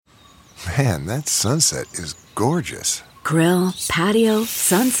Man, that sunset is gorgeous. Grill, patio,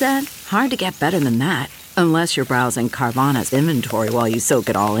 sunset. Hard to get better than that. Unless you're browsing Carvana's inventory while you soak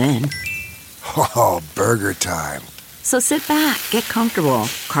it all in. Oh, burger time. So sit back, get comfortable.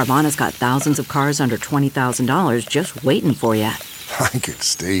 Carvana's got thousands of cars under $20,000 just waiting for you. I could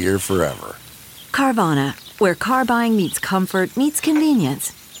stay here forever. Carvana, where car buying meets comfort meets convenience.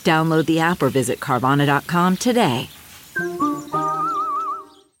 Download the app or visit Carvana.com today.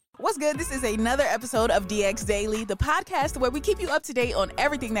 What's good? This is another episode of DX Daily, the podcast where we keep you up to date on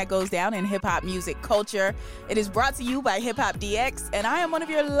everything that goes down in hip-hop music culture. It is brought to you by Hip Hop DX, and I am one of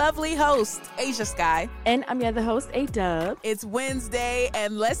your lovely hosts, Asia Sky. And I'm your other host, A-Dub. It's Wednesday,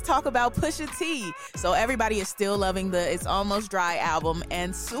 and let's talk about Pusha T. So everybody is still loving the It's Almost Dry album,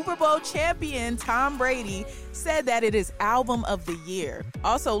 and Super Bowl champion Tom Brady said that it is album of the year.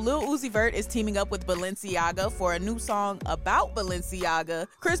 Also, Lil Uzi Vert is teaming up with Balenciaga for a new song about Balenciaga.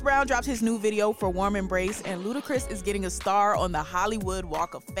 Chris Brown dropped his new video for Warm Embrace, and Ludacris is getting a star on the Hollywood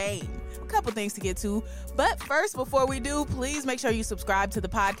Walk of Fame. A couple things to get to, but first, before we do, please make sure you subscribe to the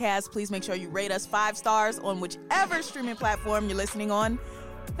podcast. Please make sure you rate us 5 stars on whichever streaming platform you're listening on.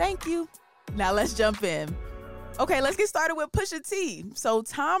 Thank you. Now let's jump in. Okay, let's get started with Pusha T. So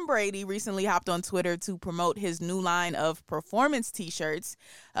Tom Brady recently hopped on Twitter to promote his new line of performance t-shirts.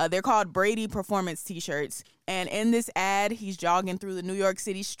 They're called Brady Performance t-shirts. And in this ad, he's jogging through the New York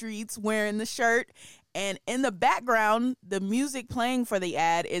City streets wearing the shirt. And in the background, the music playing for the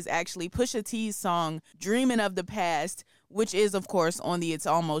ad is actually Pusha T's song, Dreaming of the Past, which is, of course, on the It's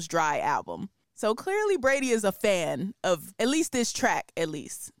Almost Dry album. So clearly Brady is a fan of at least this track, at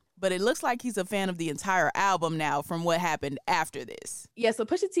least. But it looks like he's a fan of the entire album now from what happened after this. Yeah, so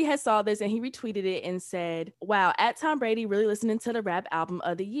Pusha T has saw this and he retweeted it and said, wow, at Tom Brady really listening to the rap album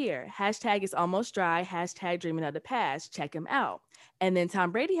of the year. Hashtag It's Almost Dry. Hashtag Dreaming of the Past. Check him out. And then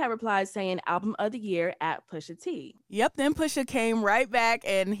Tom Brady had replied saying album of the year at Pusha T. Yep, then Pusha came right back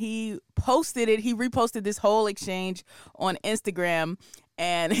and he posted it. He reposted this whole exchange on Instagram.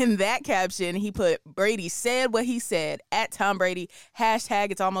 And in that caption, he put, Brady said what he said, at Tom Brady,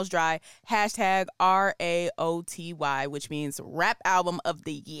 hashtag It's Almost Dry, hashtag RAOTY, which means Rap Album of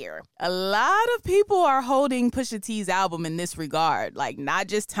the Year. A lot of people are holding Pusha T's album in this regard, like not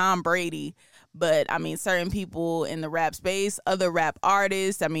just Tom Brady, but I mean, certain people in the rap space, other rap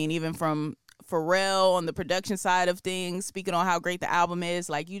artists, I mean, even from Pharrell on the production side of things, speaking on how great the album is.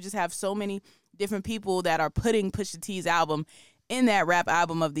 Like, you just have so many different people that are putting Pusha T's album in that Rap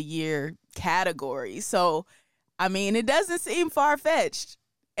Album of the Year category. So, I mean, it doesn't seem far-fetched.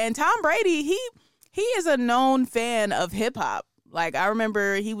 And Tom Brady, he is a known fan of hip-hop. Like, I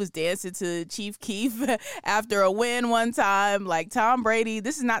remember he was dancing to Chief Keef after a win one time. Like, Tom Brady,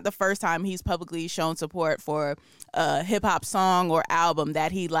 this is not the first time he's publicly shown support for a hip-hop song or album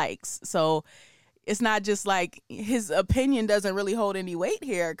that he likes. So, it's not just like his opinion doesn't really hold any weight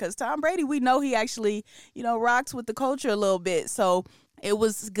here, because Tom Brady, we know he actually, rocks with the culture a little bit. So it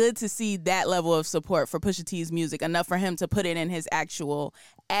was good to see that level of support for Pusha T's music, enough for him to put it in his actual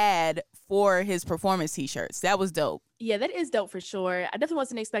ad for his performance t-shirts. That was dope. Yeah, that is dope for sure. I definitely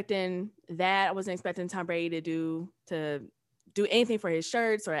wasn't expecting that. I wasn't expecting Tom Brady to do anything for his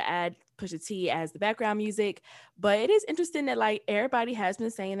shirts or add Pusha T as the background music. But it is interesting that like everybody has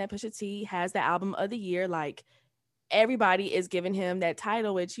been saying that Pusha T has the album of the year. Like everybody is giving him that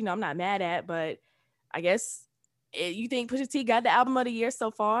title, which, I'm not mad at, but I guess you think Pusha T got the album of the year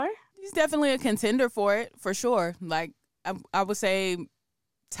so far? He's definitely a contender for it, for sure. Like I would say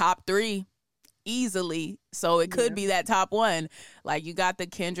top 3 easily. So it could be that top 1. Like, you got the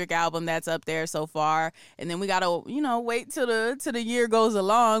Kendrick album that's up there so far, and then we gotta wait till the year goes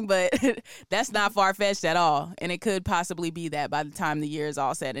along, but that's not far-fetched at all, and it could possibly be that by the time the year is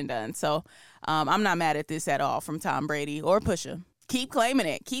all said and done. So I'm not mad at this at all from Tom Brady or Pusha. Keep claiming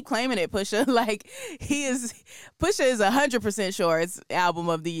it, Pusha. Like, Pusha is 100% sure it's album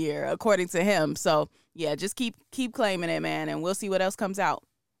of the year according to him. So yeah, just keep claiming it, man, and we'll see what else comes out.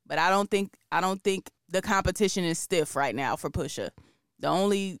 But I don't think the competition is stiff right now for Pusha. The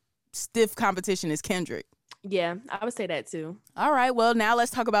only stiff competition is Kendrick. Yeah, I would say that too. All right, well, now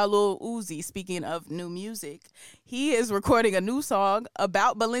let's talk about Lil Uzi. Speaking of new music, he is recording a new song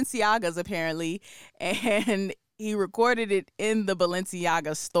about Balenciagas, apparently, and he recorded it in the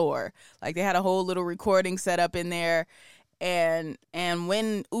Balenciaga store. Like, they had a whole little recording set up in there. And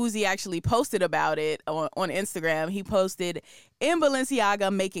when Uzi actually posted about it on Instagram, he posted, in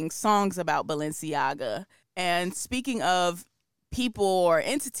Balenciaga, making songs about Balenciaga. And speaking of people or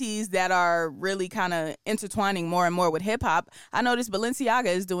entities that are really kind of intertwining more and more with hip hop, I noticed Balenciaga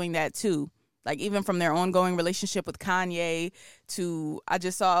is doing that too. Like even from their ongoing relationship with Kanye to I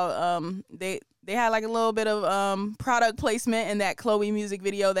just saw they had like a little bit of product placement in that Chloe music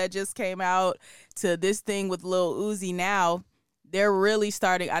video that just came out to this thing with Lil Uzi now. They're really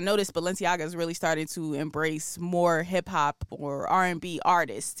starting. I noticed Balenciaga is really starting to embrace more hip hop or R&B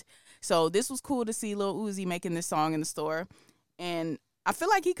artists. So this was cool to see Lil Uzi making this song in the store. And I feel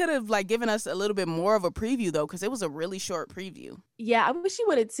like he could have like given us a little bit more of a preview though, because it was a really short preview. Yeah, I wish he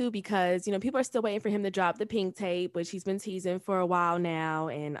would have too, because people are still waiting for him to drop the Pink Tape, which he's been teasing for a while now,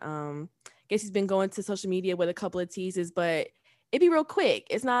 and I guess he's been going to social media with a couple of teases, but it'd be real quick.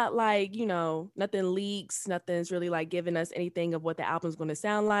 It's not like nothing leaks, nothing's really like giving us anything of what the album's going to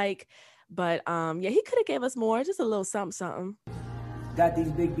sound like. But yeah, he could have gave us more, just a little something. Got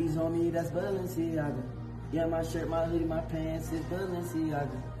these big beats on me, that's Balenciaga. Yeah, my shirt, my hoodie, my pants is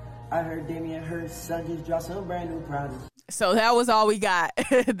Balenciaga. I heard Damien Hirst son just dropped some brand new products. So that was all we got.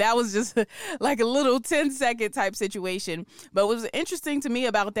 That was just like a little 10-second type situation. But what was interesting to me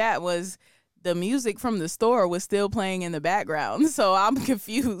about that was the music from the store was still playing in the background. So I'm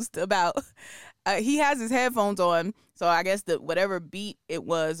confused about, he has his headphones on. So I guess whatever beat it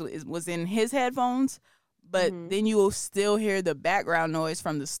was in his headphones. But then you will still hear the background noise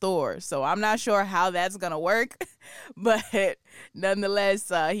from the store. So I'm not sure how that's going to work. But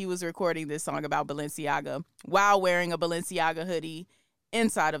nonetheless, he was recording this song about Balenciaga while wearing a Balenciaga hoodie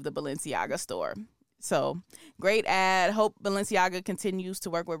inside of the Balenciaga store. So great ad. Hope Balenciaga continues to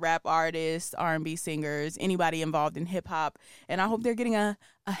work with rap artists, R&B singers, anybody involved in hip hop. And I hope they're getting a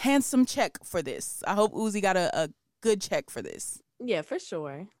handsome check for this. I hope Uzi got a good check for this. Yeah, for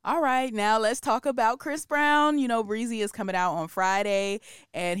sure. All right, now let's talk about Chris Brown. Breezy is coming out on Friday,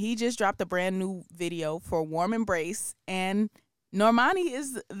 and he just dropped a brand new video for Warm Embrace, and Normani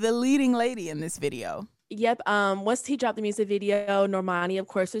is the leading lady in this video. Yep. Once he dropped the music video, Normani, of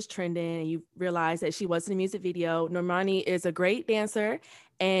course, was trending, and you realize that she was in the music video. Normani is a great dancer,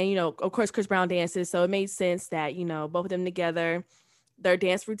 and, of course, Chris Brown dances, so it made sense that, both of them together, their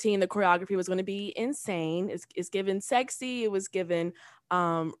dance routine, the choreography was going to be insane. It's given sexy. It was given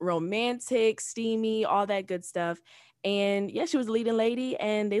romantic, steamy, all that good stuff. And yeah, she was a leading lady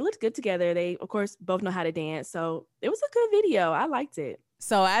and they looked good together. They, of course, both know how to dance. So it was a good video. I liked it.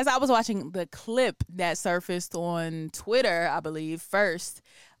 So as I was watching the clip that surfaced on Twitter, I believe first,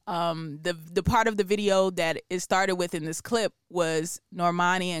 the part of the video that it started with in this clip was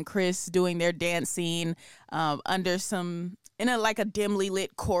Normani and Chris doing their dance scene under in a dimly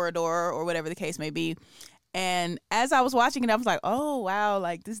lit corridor or whatever the case may be. And as I was watching it, I was like, oh, wow,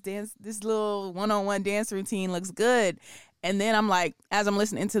 like this little one-on-one dance routine looks good. And then I'm like, as I'm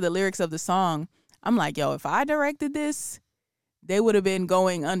listening to the lyrics of the song, I'm like, yo, if I directed this, they would have been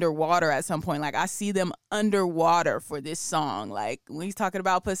going underwater at some point. Like I see them underwater for this song. Like when he's talking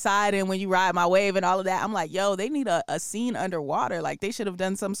about Poseidon, when you ride my wave and all of that, I'm like, yo, they need a scene underwater. Like they should have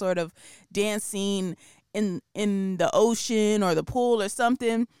done some sort of dance scene in the ocean or the pool or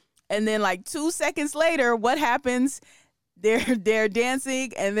something. And then like 2 seconds later, what happens? They're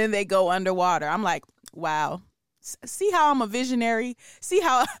dancing and then they go underwater. I'm like, wow. See how I'm a visionary? See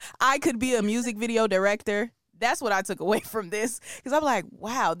how I could be a music video director? That's what I took away from this, because I'm like,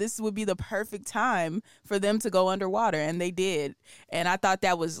 wow, this would be the perfect time for them to go underwater. And they did. And I thought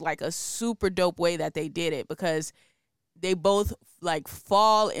that was like a super dope way that they did it, because they both like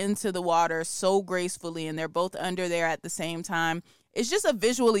fall into the water so gracefully and they're both under there at the same time. It's just a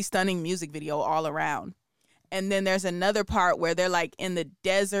visually stunning music video all around. And then there's another part where they're like in the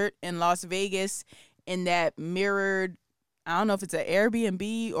desert in Las Vegas in that mirrored, I don't know if it's an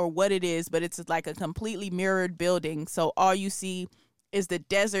Airbnb or what it is, but it's like a completely mirrored building. So all you see is the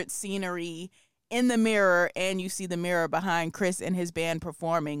desert scenery in the mirror, and you see the mirror behind Chris and his band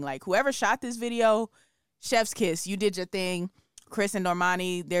performing. Like whoever shot this video, chef's kiss, you did your thing. Chris and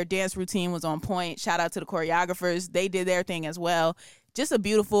Normani, their dance routine was on point. Shout out to the choreographers. They did their thing as well. Just a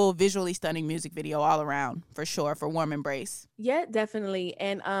beautiful, visually stunning music video all around, for sure, for Warm Embrace. Yeah, definitely.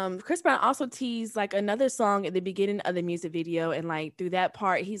 And Chris Brown also teased like another song at the beginning of the music video. And like through that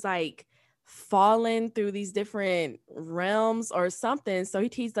part, he's like falling through these different realms or something. So he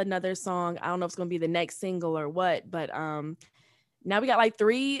teased another song. I don't know if it's going to be the next single or what, but now we got like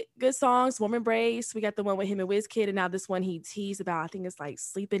 3 good songs. Warm Embrace, we got the one with him and Wizkid, and now this one he teased about, I think it's like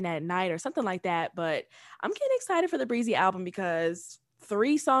Sleeping at Night or something like that. But I'm getting excited for the Breezy album because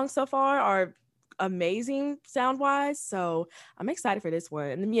 3 songs so far are amazing sound wise. So I'm excited for this one.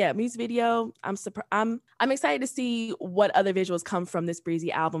 And then, yeah, music video. I'm excited to see what other visuals come from this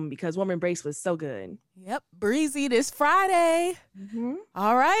Breezy album because Warm Embrace was so good. Yep, Breezy this Friday. Mm-hmm.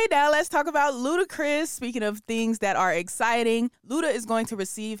 All right, now let's talk about Ludacris. Speaking of things that are exciting, Luda is going to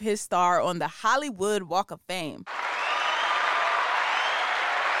receive his star on the Hollywood Walk of Fame,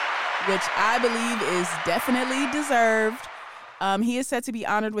 which I believe is definitely deserved. He is set to be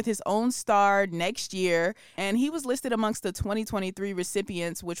honored with his own star next year, and he was listed amongst the 2023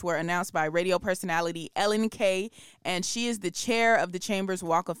 recipients, which were announced by radio personality Ellen Kay, and she is the chair of the Chamber's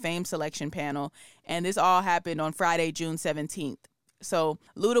Walk of Fame selection panel, and this all happened on Friday, June 17th. So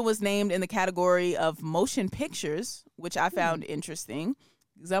Luda was named in the category of motion pictures, which I found interesting.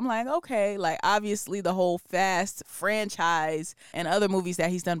 Because I'm like, okay, like obviously the whole Fast franchise and other movies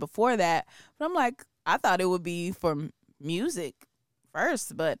that he's done before that, but I'm like, I thought it would be for music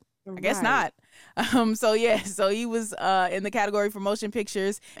first, but I guess not. So he was in the category for motion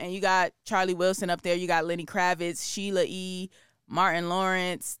pictures, and you got Charlie Wilson up there, you got Lenny Kravitz, Sheila E., Martin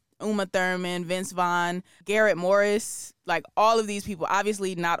Lawrence, Uma Thurman, Vince Vaughn, Garrett Morris, like all of these people.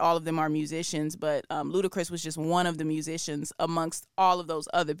 Obviously not all of them are musicians, but Ludacris was just one of the musicians amongst all of those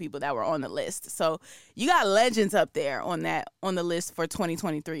other people that were on the list. So you got legends up there on the list for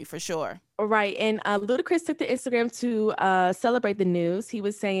 2023 for sure. Right. And Ludacris took to Instagram to celebrate the news. He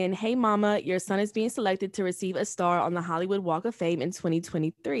was saying, "Hey, mama, your son is being selected to receive a star on the Hollywood Walk of Fame in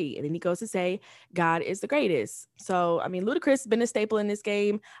 2023. And then he goes to say, God is the greatest. So, I mean, Ludacris has been a staple in this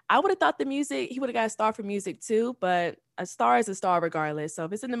game. I would have thought he would have got a star for music too, but a star is a star regardless. So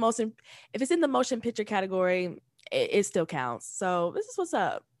if it's in the motion picture category, it still counts. So this is what's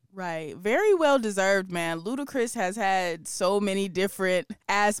up. Right. Very well deserved, man. Ludacris has had so many different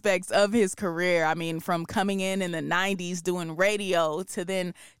aspects of his career. I mean, from coming in the 90s doing radio to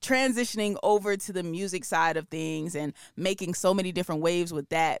then transitioning over to the music side of things and making so many different waves with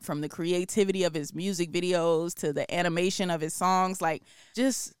that, from the creativity of his music videos to the animation of his songs, like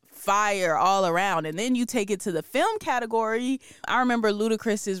just fire all around. And then you take it to the film category. I remember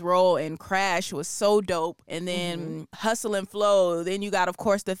Ludacris's role in Crash was so dope. And then Hustle and Flow. Then you got, of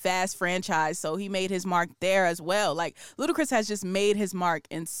course, the Fast franchise. So he made his mark there as well. Like, Ludacris has just made his mark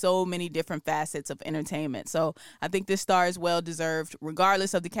in so many different facets of entertainment. So I think this star is well deserved,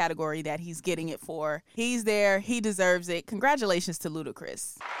 regardless of the category that he's getting it for. He's there. He deserves it. Congratulations to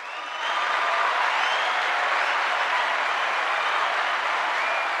Ludacris.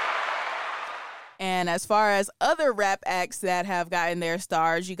 And as far as other rap acts that have gotten their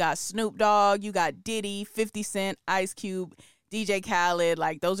stars, you got Snoop Dogg, you got Diddy, 50 Cent, Ice Cube, DJ Khaled.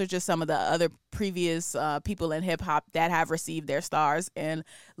 Like, those are just some of the other previous people in hip hop that have received their stars. And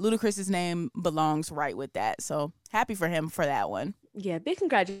Ludacris's name belongs right with that. So happy for him for that one. Yeah, big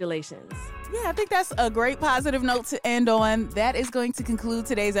congratulations. Yeah, I think that's a great positive note to end on. That is going to conclude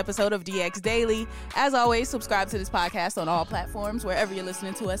today's episode of DX Daily. As always, subscribe to this podcast on all platforms, wherever you're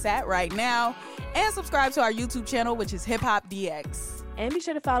listening to us at right now. And subscribe to our YouTube channel, which is Hip Hop DX. And be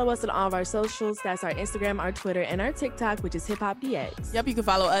sure to follow us on all of our socials. That's our Instagram, our Twitter, and our TikTok, which is Hip Hop DX. Yep, you can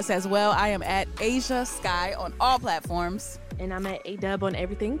follow us as well. I am at Asia Sky on all platforms. And I'm at A-Dub on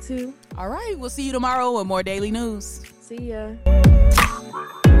everything too. All right, we'll see you tomorrow with more daily news. See ya.